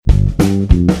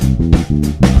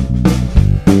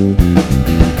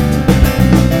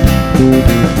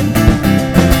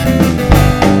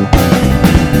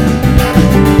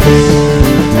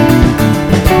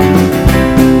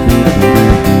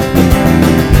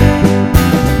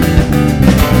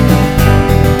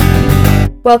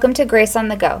Welcome to Grace on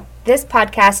the Go. This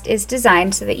podcast is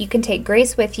designed so that you can take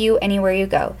grace with you anywhere you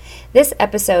go. This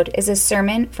episode is a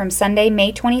sermon from Sunday,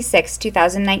 May 26,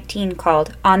 2019,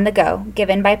 called On the Go,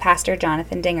 given by Pastor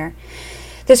Jonathan Dinger.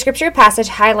 The scripture passage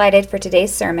highlighted for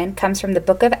today's sermon comes from the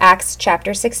book of Acts,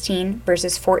 chapter 16,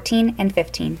 verses 14 and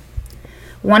 15.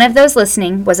 One of those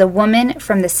listening was a woman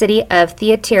from the city of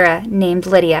Thyatira named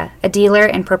Lydia, a dealer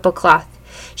in purple cloth.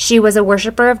 She was a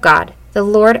worshiper of God. The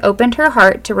Lord opened her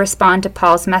heart to respond to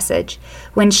Paul's message.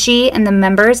 When she and the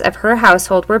members of her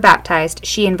household were baptized,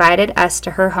 she invited us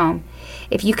to her home.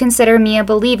 "If you consider me a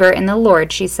believer in the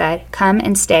Lord," she said, "come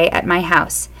and stay at my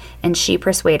house." And she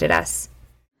persuaded us.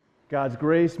 God's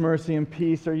grace, mercy, and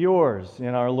peace are yours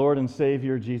in our Lord and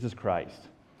Savior, Jesus Christ.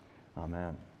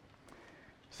 Amen.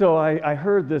 So I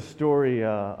heard this story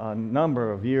a number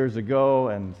of years ago,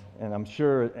 and I'm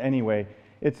sure, anyway,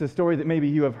 it's a story that maybe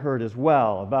you have heard as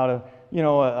well, about a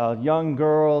young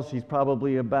girl. She's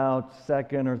probably about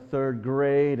second or third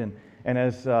grade, and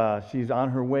as she's on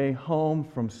her way home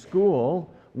from school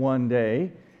one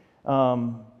day,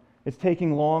 it's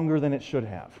taking longer than it should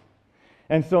have.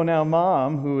 And so now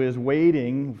Mom, who is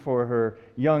waiting for her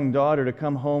young daughter to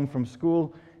come home from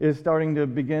school, is starting to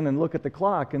begin and look at the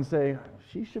clock and say,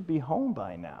 she should be home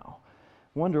by now.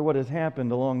 Wonder what has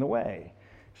happened along the way.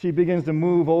 She begins to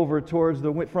move over towards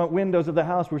the front windows of the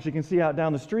house where she can see out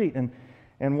down the street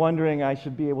and wondering, I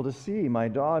should be able to see my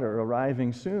daughter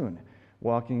arriving soon,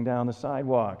 walking down the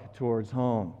sidewalk towards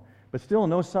home. But still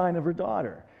no sign of her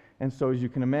daughter. And so as you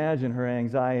can imagine, her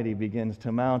anxiety begins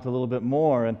to mount a little bit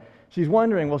more. And she's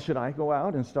wondering, well, should I go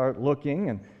out and start looking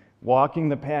and walking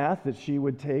the path that she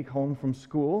would take home from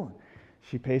school?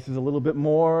 She paces a little bit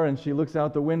more and she looks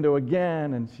out the window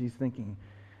again and she's thinking,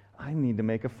 I need to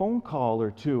make a phone call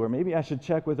or two, or maybe I should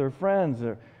check with her friends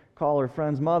or call her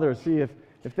friend's mother, see if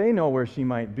they know where she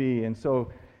might be. And so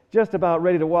just about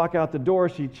ready to walk out the door,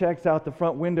 she checks out the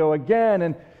front window again,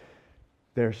 and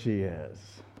there she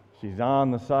is. She's on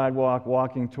the sidewalk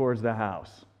walking towards the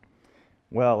house.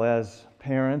 Well, as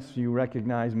parents, you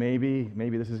recognize maybe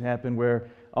this has happened where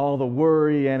all the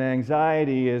worry and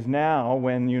anxiety is now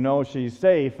when you know she's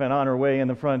safe and on her way in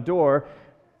the front door,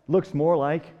 looks more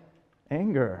like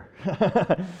anger.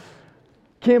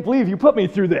 Can't believe you put me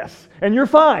through this, and you're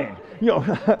fine.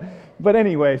 But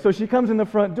anyway, so she comes in the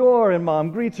front door, and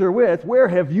Mom greets her with, "Where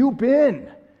have you been?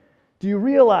 Do you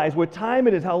realize what time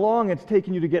it is, how long it's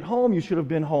taken you to get home? You should have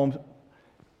been home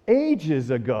ages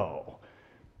ago."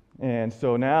 And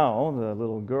so now the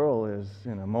little girl is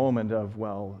in a moment of,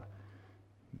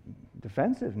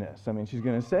 defensiveness. I mean, she's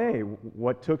going to say,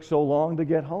 what took so long to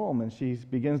get home? And she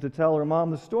begins to tell her mom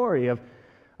the story of,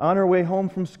 on her way home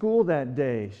from school that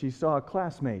day, she saw a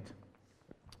classmate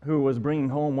who was bringing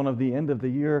home one of the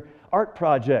end-of-the-year art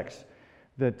projects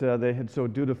that they had so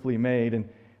dutifully made. And,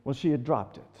 she had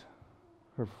dropped it.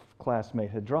 Her classmate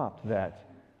had dropped that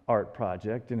art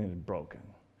project, and it had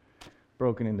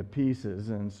broken into pieces.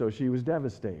 And so she was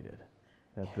devastated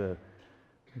that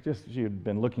she had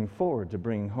been looking forward to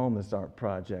bringing home this art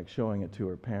project, showing it to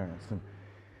her parents. And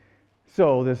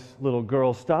so this little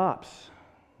girl stops.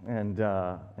 And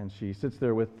she sits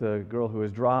there with the girl who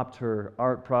has dropped her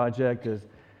art project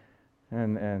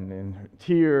and in her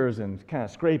tears and kind of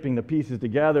scraping the pieces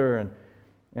together.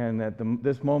 And at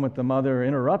this moment, the mother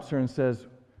interrupts her and says,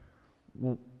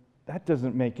 "Well, that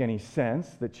doesn't make any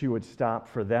sense that you would stop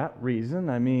for that reason.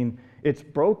 I mean, it's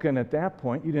broken at that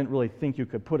point. You didn't really think you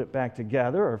could put it back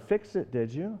together or fix it,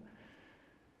 did you?"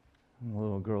 And the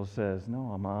little girl says,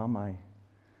 "No, Mom,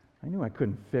 I knew I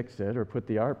couldn't fix it or put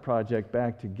the art project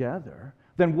back together.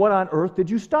 Then what on earth did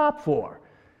you stop for?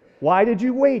 Why did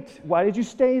you wait? Why did you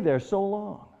stay there so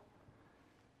long?"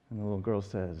 And the little girl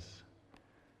says,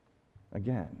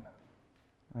 again,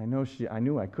 I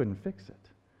knew I couldn't fix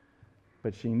it,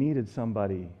 but she needed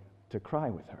somebody to cry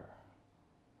with her.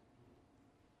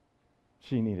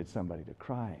 She needed somebody to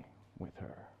cry with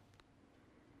her.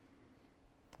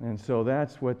 And so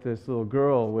that's what this little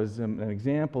girl was an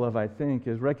example of, I think,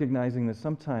 is recognizing that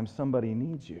sometimes somebody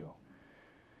needs you.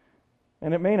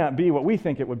 And it may not be what we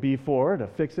think it would be for, to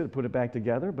fix it, to put it back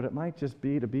together, but it might just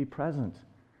be to be present,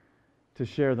 to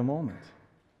share the moment,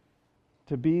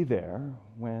 to be there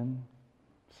when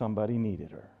somebody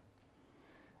needed her.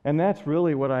 And that's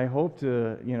really what I hope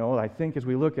to, I think as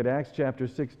we look at Acts chapter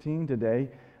 16 today,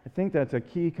 I think that's a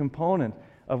key component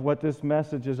of what this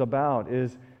message is about,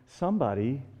 is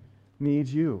somebody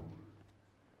needs you.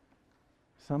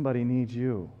 Somebody needs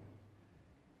you.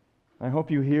 I hope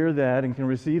you hear that and can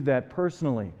receive that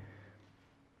personally.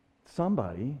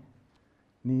 Somebody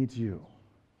needs you.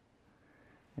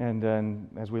 And then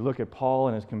as we look at Paul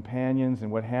and his companions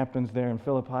and what happens there in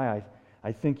Philippi, I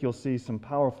I think you'll see some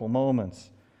powerful moments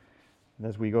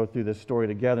as we go through this story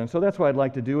together. And so that's what I'd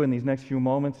like to do in these next few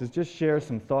moments, is just share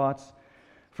some thoughts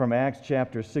from Acts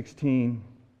chapter 16.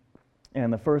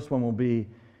 And the first one will be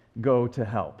go to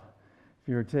help. If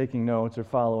you're taking notes or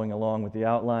following along with the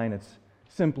outline, it's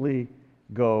simply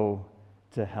go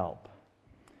to help.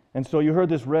 And so you heard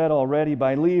this read already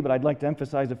by Lee, but I'd like to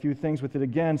emphasize a few things with it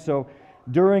again. So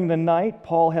during the night,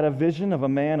 Paul had a vision of a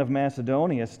man of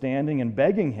Macedonia standing and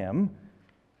begging him,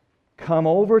 "Come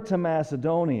over to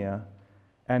Macedonia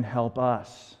and help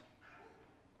us."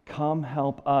 Come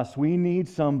help us. We need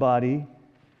somebody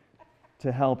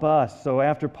to help us. So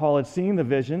after Paul had seen the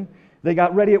vision, they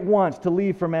got ready at once to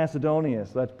leave for Macedonia.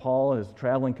 So that's Paul and his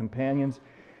traveling companions,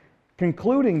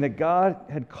 concluding that God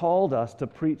had called us to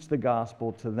preach the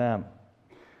gospel to them.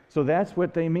 So that's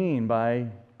what they mean by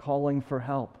calling for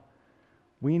help.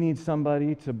 We need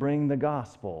somebody to bring the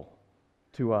gospel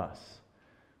to us.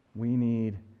 We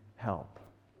need help.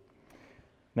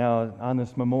 Now, on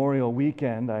this Memorial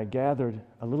weekend, I gathered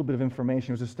a little bit of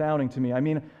information. It was astounding to me. I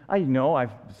mean, I know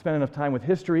I've spent enough time with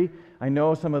history. I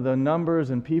know some of the numbers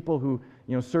and people who,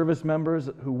 service members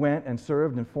who went and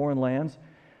served in foreign lands.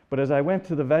 But as I went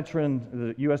to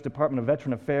the U.S. Department of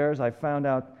Veteran Affairs, I found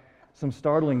out some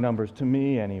startling numbers, to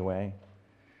me anyway.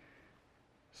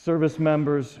 Service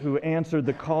members who answered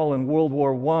the call in World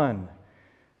War I,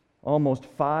 almost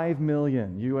 5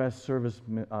 million U.S. service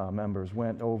members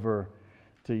went over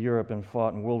to Europe and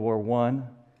fought in World War I.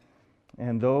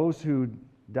 And those who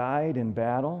died in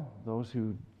battle, those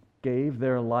who gave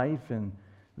their life in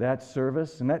that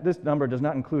service, and this number does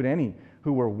not include any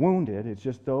who were wounded, it's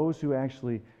just those who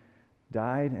actually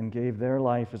died and gave their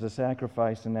life as a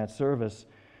sacrifice in that service,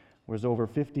 was over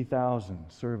 50,000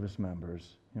 service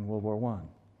members in World War I.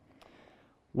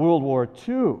 World War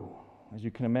II, as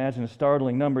you can imagine, a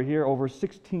startling number here, over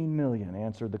 16 million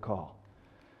answered the call.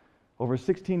 Over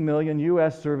 16 million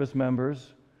U.S. service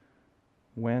members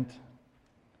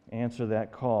answered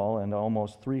that call, and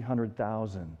almost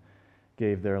 300,000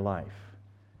 gave their life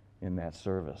in that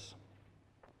service.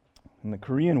 In the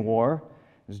Korean War,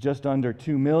 it was just under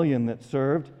 2 million that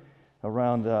served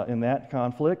around in that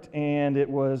conflict, and it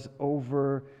was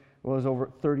over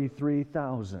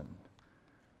 33,000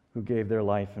 who gave their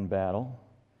life in battle.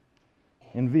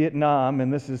 In Vietnam,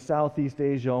 and this is Southeast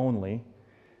Asia only,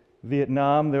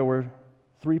 Vietnam, there were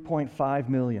 3.5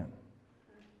 million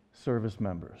service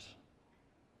members,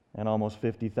 and almost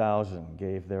 50,000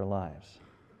 gave their lives.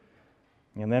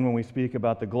 And then when we speak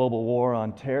about the global war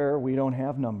on terror, we don't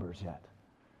have numbers yet.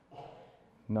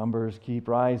 Numbers keep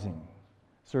rising.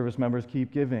 Service members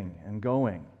keep giving and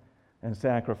going and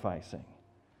sacrificing.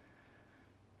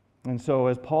 And so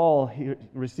as Paul he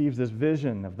receives this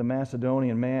vision of the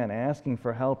Macedonian man asking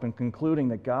for help and concluding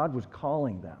that God was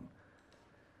calling them,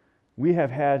 we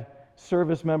have had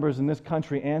service members in this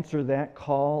country answer that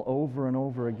call over and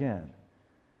over again.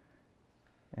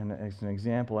 And as an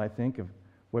example, I think, of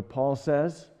what Paul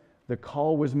says, the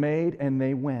call was made and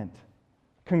they went.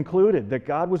 Concluded that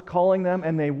God was calling them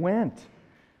and they went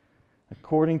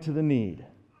according to the need,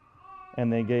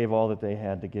 and they gave all that they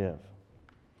had to give.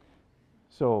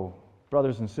 So,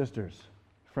 brothers and sisters,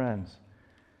 friends,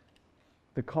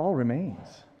 the call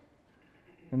remains,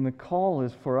 and the call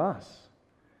is for us,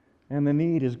 and the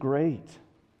need is great.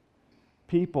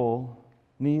 People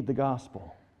need the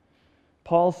gospel.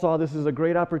 Paul saw this as a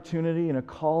great opportunity and a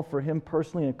call for him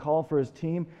personally and a call for his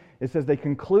team. It says they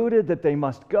concluded that they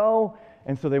must go,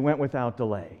 and so they went without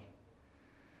delay.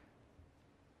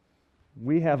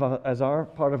 We have, as our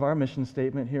part of our mission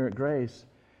statement here at Grace,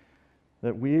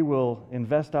 that we will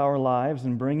invest our lives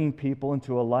in bringing people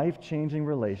into a life-changing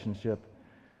relationship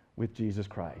with Jesus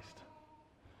Christ.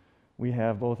 We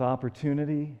have both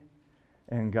opportunity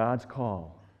and God's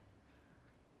call,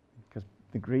 because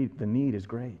the need is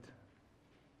great.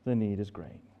 The need is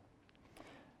great.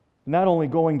 Not only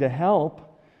going to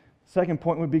help, second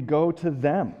point would be go to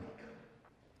them.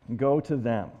 Go to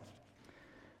them.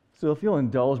 So if you'll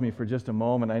indulge me for just a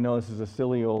moment, I know this is a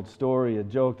silly old story, a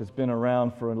joke that's been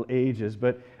around for ages,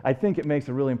 but I think it makes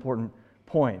a really important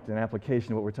point, an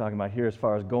application of what we're talking about here as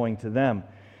far as going to them.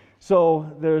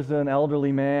 So there's an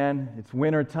elderly man, it's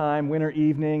winter time, winter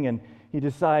evening, and he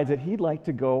decides that he'd like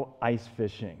to go ice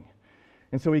fishing.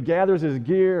 And so he gathers his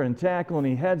gear and tackle and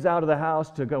he heads out of the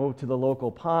house to go to the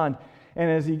local pond. And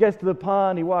as he gets to the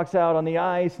pond, he walks out on the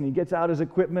ice and he gets out his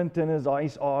equipment and his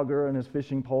ice auger and his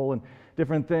fishing pole and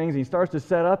different things. He starts to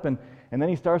set up and then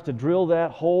he starts to drill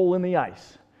that hole in the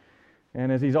ice.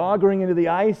 And as he's augering into the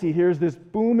ice, he hears this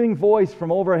booming voice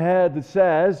from overhead that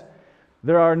says,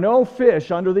 "There are no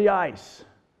fish under the ice."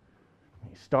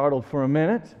 He's startled for a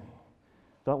minute,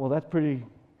 Thought, well, that's pretty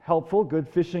helpful, good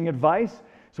fishing advice.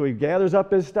 So he gathers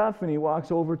up his stuff and he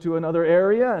walks over to another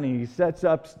area and he sets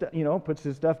up, puts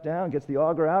his stuff down, gets the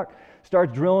auger out,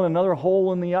 starts drilling another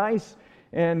hole in the ice,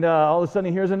 and all of a sudden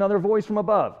he hears another voice from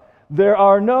above. There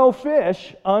are no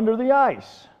fish under the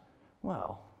ice.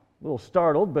 Well, a little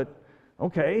startled, but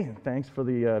okay, thanks for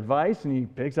the advice. And he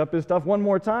picks up his stuff one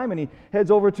more time and he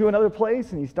heads over to another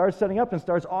place and he starts setting up and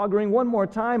starts augering one more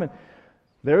time. And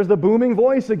there's the booming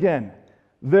voice again.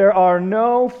 There are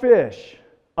no fish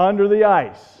under the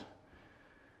ice.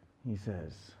 He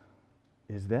says,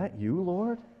 is that you,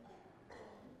 Lord?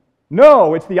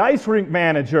 No, it's the ice rink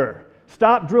manager.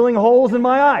 Stop drilling holes in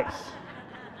my ice.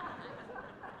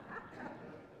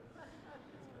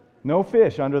 No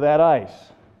fish under that ice.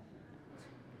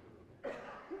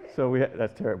 So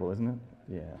that's terrible, isn't it?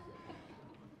 Yeah.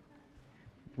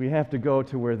 We have to go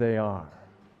to where they are.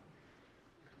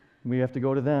 We have to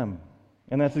go to them.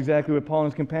 And that's exactly what Paul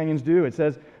and his companions do. It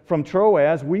says, from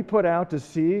Troas we put out to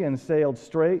sea and sailed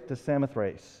straight to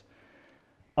Samothrace.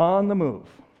 On the move.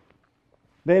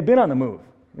 They had been on the move.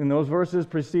 In those verses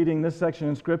preceding this section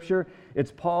in Scripture,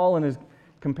 it's Paul and his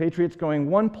compatriots going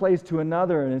one place to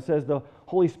another, and it says the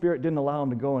Holy Spirit didn't allow them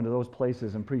to go into those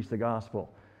places and preach the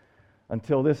gospel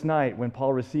until this night when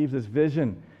Paul receives this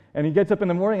vision. And he gets up in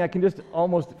the morning, I can just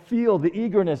almost feel the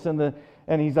eagerness and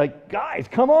he's like, guys,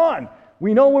 come on,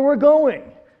 we know where we're going.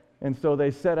 And so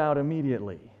they set out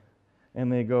immediately,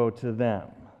 and they go to them,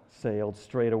 sailed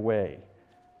straight away.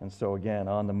 And so again,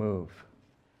 on the move,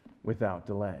 without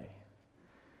delay.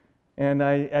 And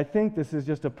I think this is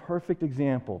just a perfect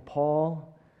example.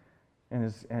 Paul and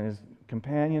his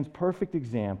companions, perfect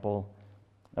example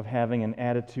of having an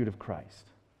attitude of Christ.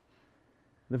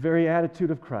 The very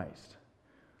attitude of Christ.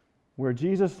 Where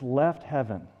Jesus left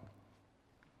heaven,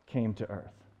 came to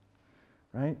earth.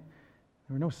 Right?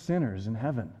 There were no sinners in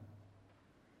heaven.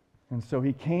 And so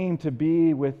he came to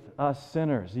be with us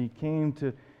sinners.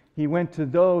 He went to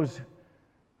those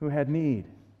who had need.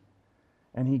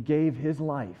 And he gave his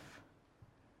life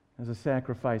as a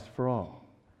sacrifice for all.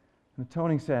 An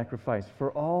atoning sacrifice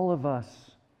for all of us,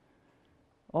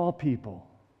 all people,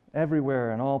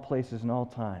 everywhere, in all places, and all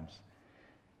times.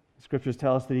 The Scriptures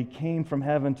tell us that he came from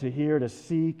heaven to here to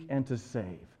seek and to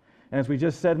save. And as we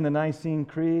just said in the Nicene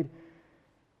Creed,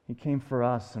 he came for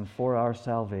us and for our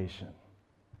salvation.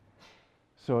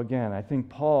 So again, I think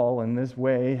Paul, in this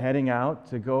way, heading out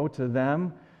to go to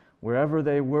them, wherever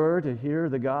they were, to hear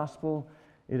the gospel,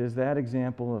 it is that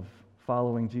example of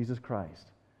following Jesus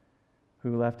Christ,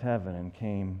 who left heaven and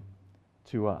came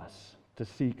to us, to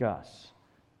seek us,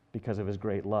 because of his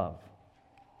great love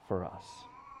for us.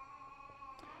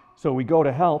 So we go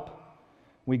to help,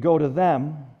 we go to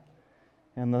them,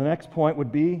 and the next point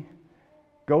would be,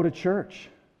 go to church.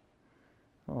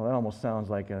 Oh, that almost sounds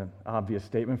like an obvious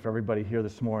statement for everybody here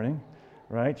this morning,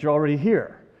 right? You're already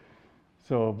here.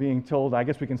 So being told, I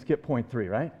guess we can skip point 3,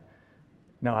 right?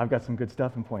 No, I've got some good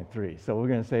stuff in point 3, so we're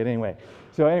going to say it anyway.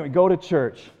 So anyway, go to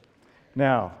church.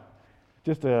 Now,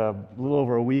 just a little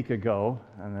over a week ago,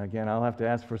 and again, I'll have to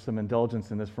ask for some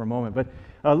indulgence in this for a moment, but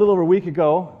a little over a week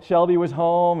ago, Shelby was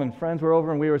home and friends were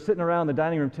over and we were sitting around the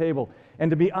dining room table.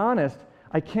 And to be honest,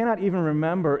 I cannot even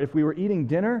remember if we were eating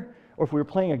dinner or if we were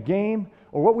playing a game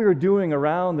or what we were doing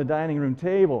around the dining room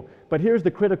table. But here's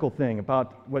the critical thing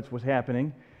about what was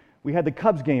happening. We had the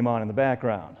Cubs game on in the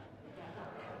background.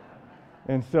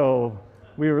 And so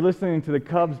we were listening to the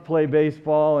Cubs play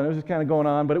baseball, and it was just kind of going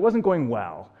on, but it wasn't going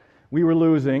well. We were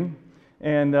losing,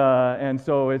 and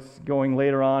so it's going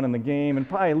later on in the game, and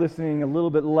probably listening a little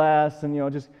bit less, and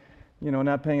just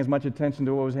not paying as much attention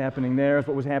to what was happening there as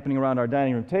what was happening around our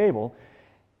dining room table.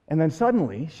 And then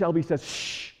suddenly, Shelby says,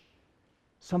 "Shh,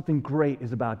 something great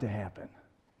is about to happen."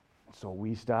 So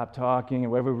we stop talking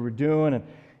and whatever we were doing,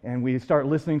 and we start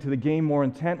listening to the game more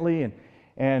intently,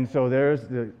 and so there's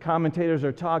the commentators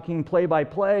are talking play by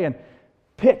play, and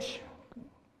pitch.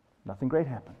 Nothing great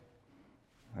happened.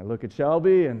 I look at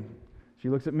Shelby, and she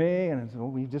looks at me, and so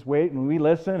we just wait and we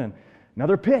listen, and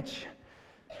another pitch.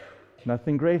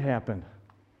 Nothing great happened.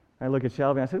 I look at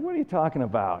Shelby, and I said, "What are you talking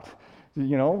about? How do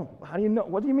you know?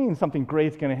 What do you mean something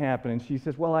great's going to happen?" And she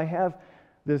says, "Well, I have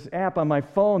this app on my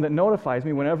phone that notifies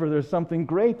me whenever there's something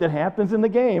great that happens in the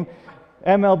game.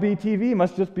 MLB TV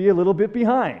must just be a little bit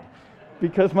behind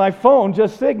because my phone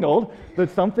just signaled that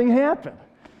something happened."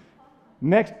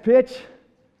 Next pitch,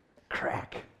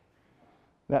 crack.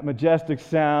 That majestic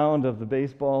sound of the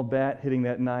baseball bat hitting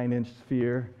that 9-inch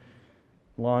sphere,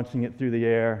 launching it through the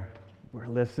air. We're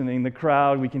listening, the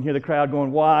crowd, we can hear the crowd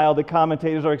going wild, the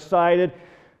commentators are excited.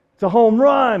 It's a home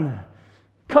run!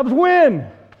 Cubs win!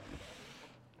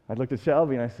 I looked at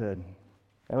Shelby and I said,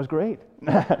 That was great.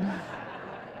 That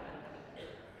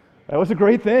was a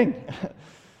great thing.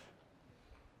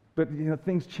 But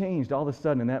things changed all of a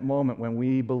sudden in that moment when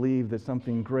we believed that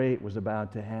something great was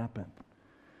about to happen.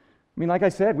 I mean, like I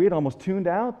said, we had almost tuned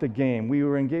out the game. We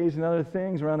were engaged in other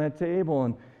things around that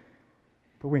table.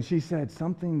 But when she said,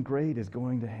 something great is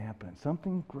going to happen,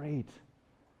 something great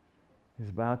is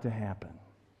about to happen,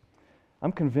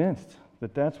 I'm convinced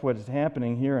that that's what is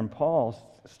happening here in Paul's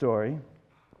story.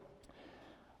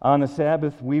 On the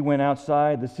Sabbath, we went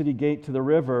outside the city gate to the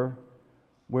river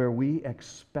where we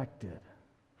expected.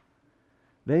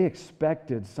 They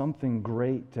expected something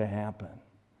great to happen.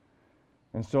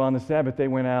 And so on the Sabbath, they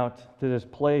went out to this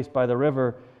place by the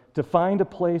river to find a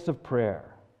place of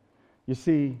prayer. You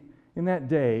see, in that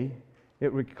day,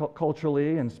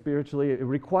 culturally and spiritually, it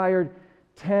required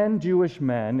 10 Jewish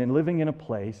men and living in a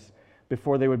place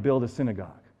before they would build a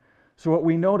synagogue. So what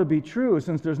we know to be true,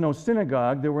 since there's no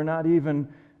synagogue, there were not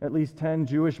even at least 10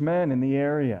 Jewish men in the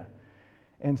area.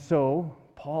 And so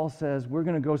Paul says, we're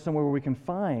going to go somewhere where we can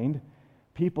find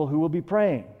people who will be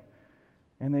praying.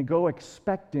 And they go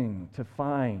expecting to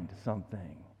find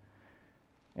something.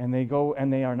 And they go,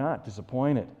 and they are not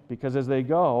disappointed. Because as they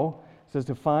go, it says,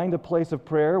 to find a place of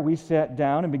prayer, we sat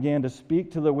down and began to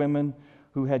speak to the women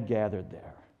who had gathered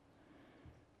there.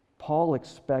 Paul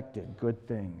expected good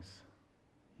things.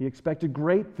 He expected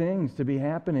great things to be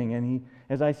happening. And he,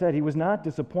 as I said, he was not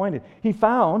disappointed. He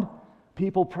found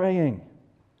people praying.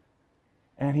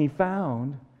 And he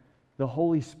found the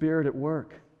Holy Spirit at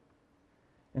work.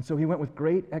 And so he went with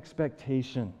great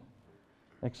expectation.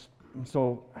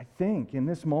 So I think in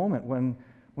this moment, when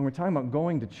we're talking about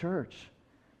going to church,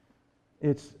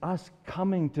 it's us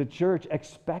coming to church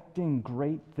expecting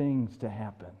great things to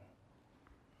happen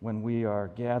when we are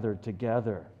gathered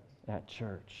together at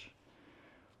church.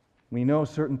 We know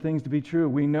certain things to be true.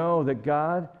 We know that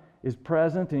God is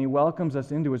present and He welcomes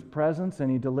us into His presence and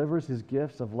He delivers His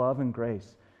gifts of love and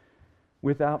grace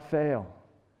without fail.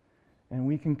 And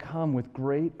we can come with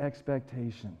great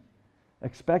expectation,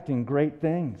 expecting great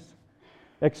things,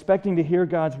 expecting to hear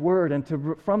God's word and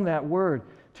from that word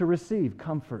to receive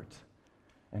comfort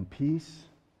and peace,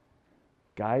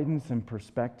 guidance and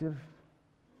perspective,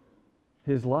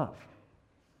 His love.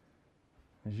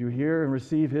 As you hear and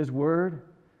receive His word,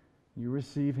 you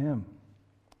receive Him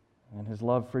and His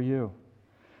love for you.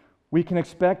 We can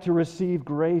expect to receive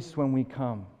grace when we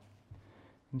come.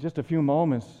 In just a few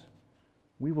moments,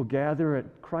 we will gather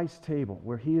at Christ's table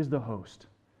where He is the host.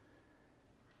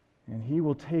 And He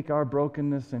will take our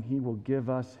brokenness and He will give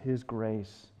us His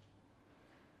grace.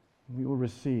 We will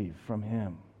receive from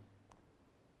Him.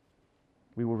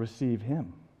 We will receive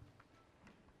Him.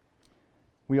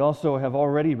 We also have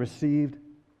already received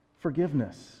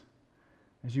forgiveness.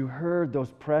 As you heard those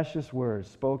precious words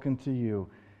spoken to you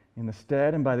in the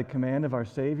stead and by the command of our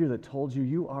Savior that told you,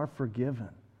 you are forgiven.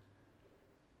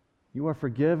 You are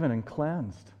forgiven and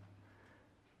cleansed.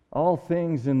 All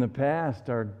things in the past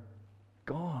are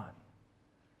gone.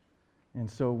 And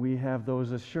so we have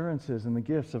those assurances and the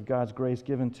gifts of God's grace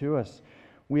given to us.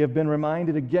 We have been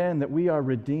reminded again that we are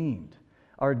redeemed.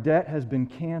 Our debt has been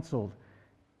canceled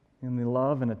in the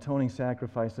love and atoning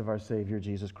sacrifice of our Savior,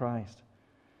 Jesus Christ.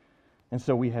 And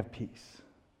so we have peace.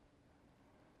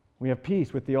 We have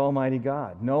peace with the Almighty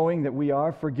God, knowing that we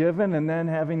are forgiven and then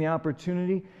having the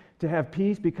opportunity to have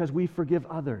peace because we forgive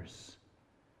others.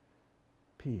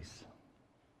 Peace.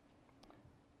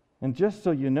 And just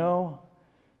so you know,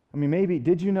 maybe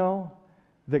did you know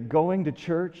that going to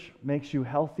church makes you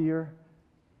healthier,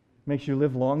 makes you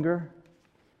live longer?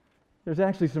 There's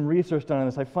actually some research done on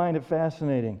this. I find it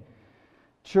fascinating.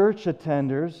 Church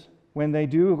attenders, when they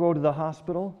do go to the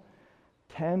hospital,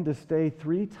 tend to stay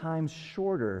 3 times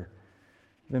shorter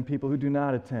than people who do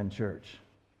not attend church.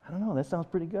 I don't know, that sounds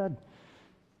pretty good.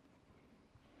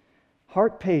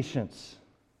 Heart patients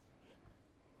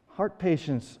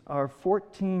are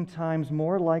 14 times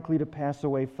more likely to pass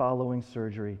away following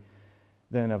surgery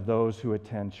than of those who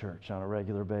attend church on a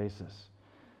regular basis.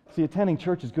 See, attending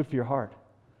church is good for your heart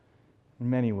in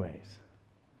many ways.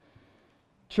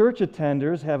 Church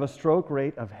attenders have a stroke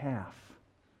rate of half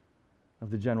of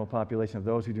the general population of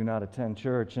those who do not attend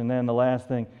church. And then the last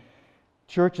thing,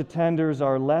 church attenders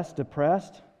are less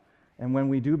depressed, and when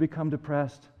we do become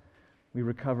depressed, we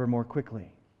recover more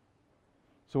quickly.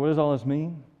 So what does all this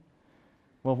mean?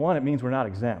 Well, one, it means we're not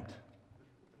exempt,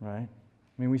 right?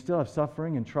 We still have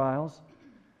suffering and trials,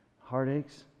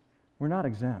 heartaches. We're not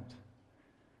exempt.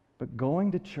 But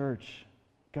going to church,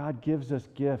 God gives us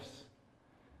gifts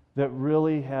that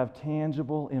really have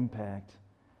tangible impact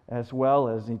as well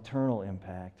as eternal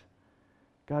impact.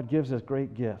 God gives us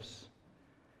great gifts.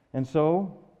 And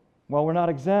so, While we're not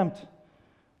exempt,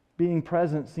 being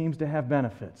present seems to have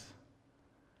benefits.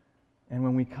 And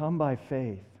when we come by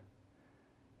faith,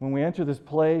 when we enter this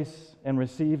place and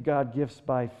receive God gifts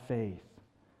by faith,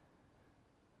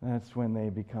 that's when they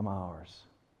become ours.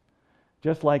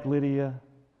 Just like Lydia,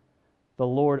 the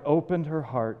Lord opened her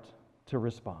heart to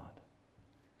respond.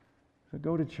 So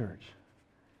go to church.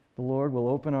 The Lord will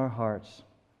open our hearts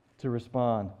to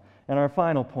respond. And our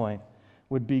final point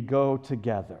would be go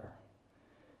together.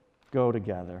 Go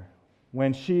together.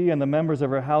 When she and the members of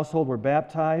her household were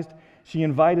baptized, she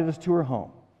invited us to her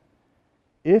home.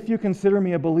 If you consider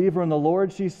me a believer in the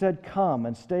Lord, she said, come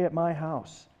and stay at my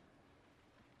house.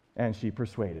 And she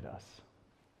persuaded us.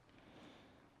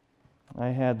 I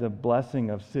had the blessing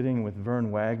of sitting with Vern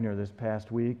Wagner this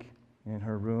past week in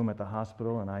her room at the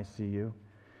hospital in ICU.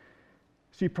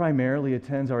 She primarily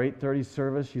attends our 8:30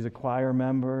 service. She's a choir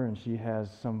member, and she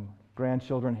has some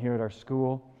grandchildren here at our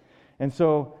school. And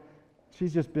so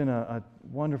she's just been a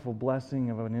wonderful blessing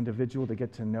of an individual to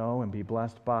get to know and be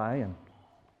blessed by.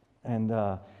 And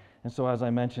so, as I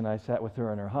mentioned, I sat with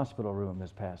her in her hospital room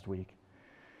this past week.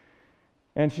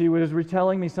 And she was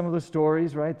retelling me some of the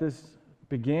stories, right? This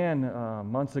began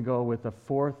months ago with a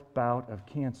fourth bout of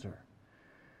cancer.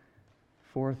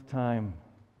 Fourth time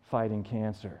fighting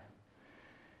cancer.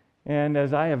 And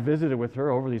as I have visited with her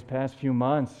over these past few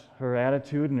months, her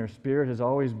attitude and her spirit has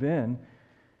always been,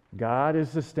 God is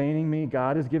sustaining me,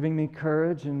 God is giving me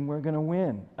courage, and we're going to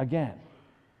win again.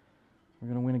 We're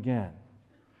going to win again.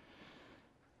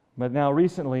 But now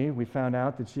recently, we found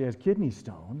out that she has kidney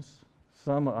stones,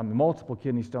 multiple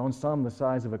kidney stones, some the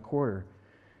size of a quarter.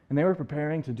 And they were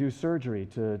preparing to do surgery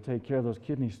to take care of those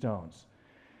kidney stones,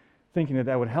 thinking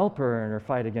that would help her in her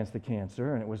fight against the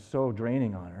cancer, and it was so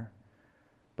draining on her.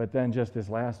 But then just this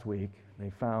last week, they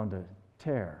found a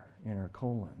tear in her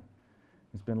colon.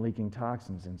 It's been leaking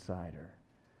toxins inside her.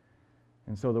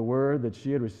 And so the word that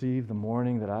she had received the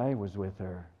morning that I was with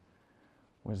her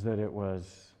was that it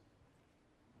was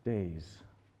days,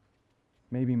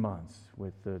 maybe months,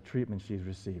 with the treatment she's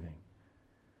receiving.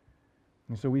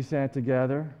 And so we sat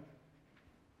together,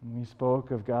 and we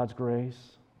spoke of God's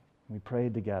grace, we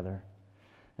prayed together.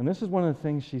 And this is one of the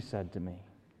things she said to me.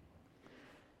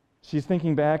 She's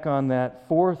thinking back on that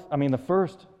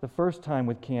the first time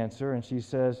with cancer, and she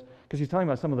says, because she's talking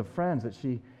about some of the friends that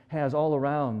she has all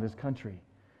around this country,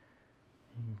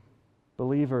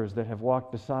 believers that have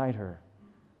walked beside her.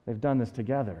 They've done this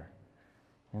together.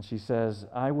 And she says,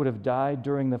 I would have died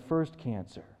during the first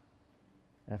cancer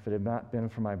if it had not been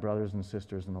for my brothers and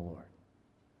sisters in the Lord.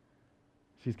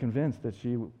 She's convinced that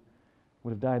she would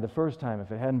have died the first time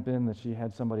if it hadn't been that she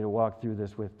had somebody to walk through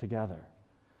this with together.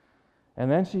 And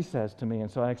then she says to me,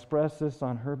 and so I express this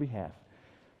on her behalf,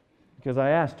 because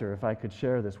I asked her if I could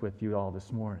share this with you all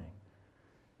this morning.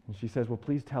 And she says, well,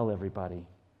 please tell everybody,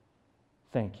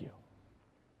 thank you.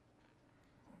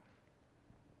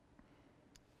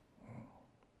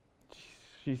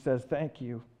 She says, thank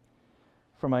you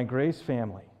for my Grace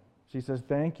family. She says,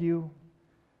 thank you,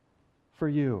 for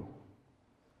your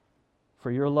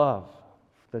love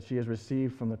that she has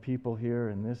received from the people here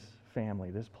in this family,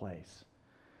 this place.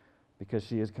 Because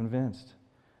she is convinced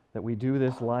that we do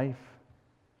this life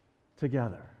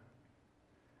together.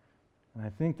 And I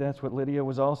think that's what Lydia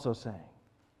was also saying,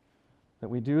 that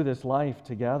we do this life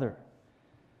together.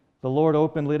 The Lord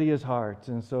opened Lydia's heart,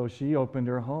 and so she opened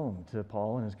her home to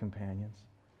Paul and his companions.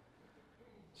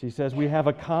 She says, we have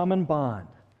a common bond.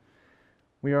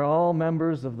 We are all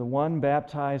members of the one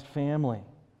baptized family.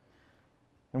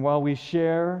 And while we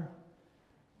share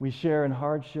in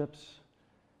hardships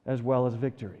as well as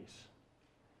victories.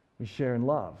 We share in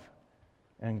love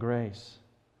and grace.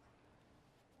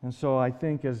 And so I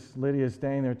think as Lydia is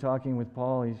standing there talking with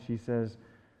Paul, she says,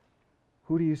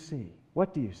 who do you see?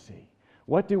 What do you see?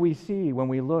 What do we see when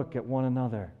we look at one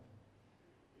another?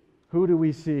 Who do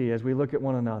we see as we look at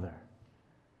one another?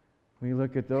 We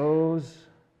look at those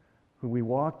who we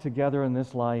walk together in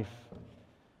this life.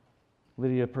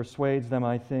 Lydia persuades them,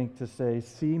 I think, to say,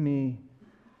 see me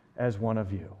as one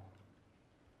of you.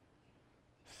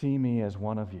 See me as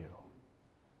one of you.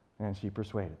 And she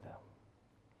persuaded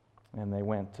them. And they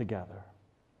went together.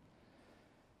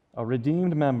 A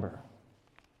redeemed member,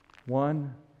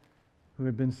 one who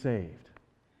had been saved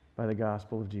by the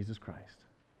gospel of Jesus Christ.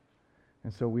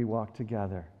 And so we walk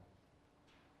together.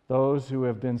 Those who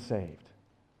have been saved,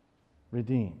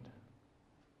 redeemed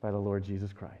by the Lord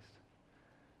Jesus Christ.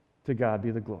 To God be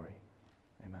the glory.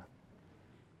 Amen.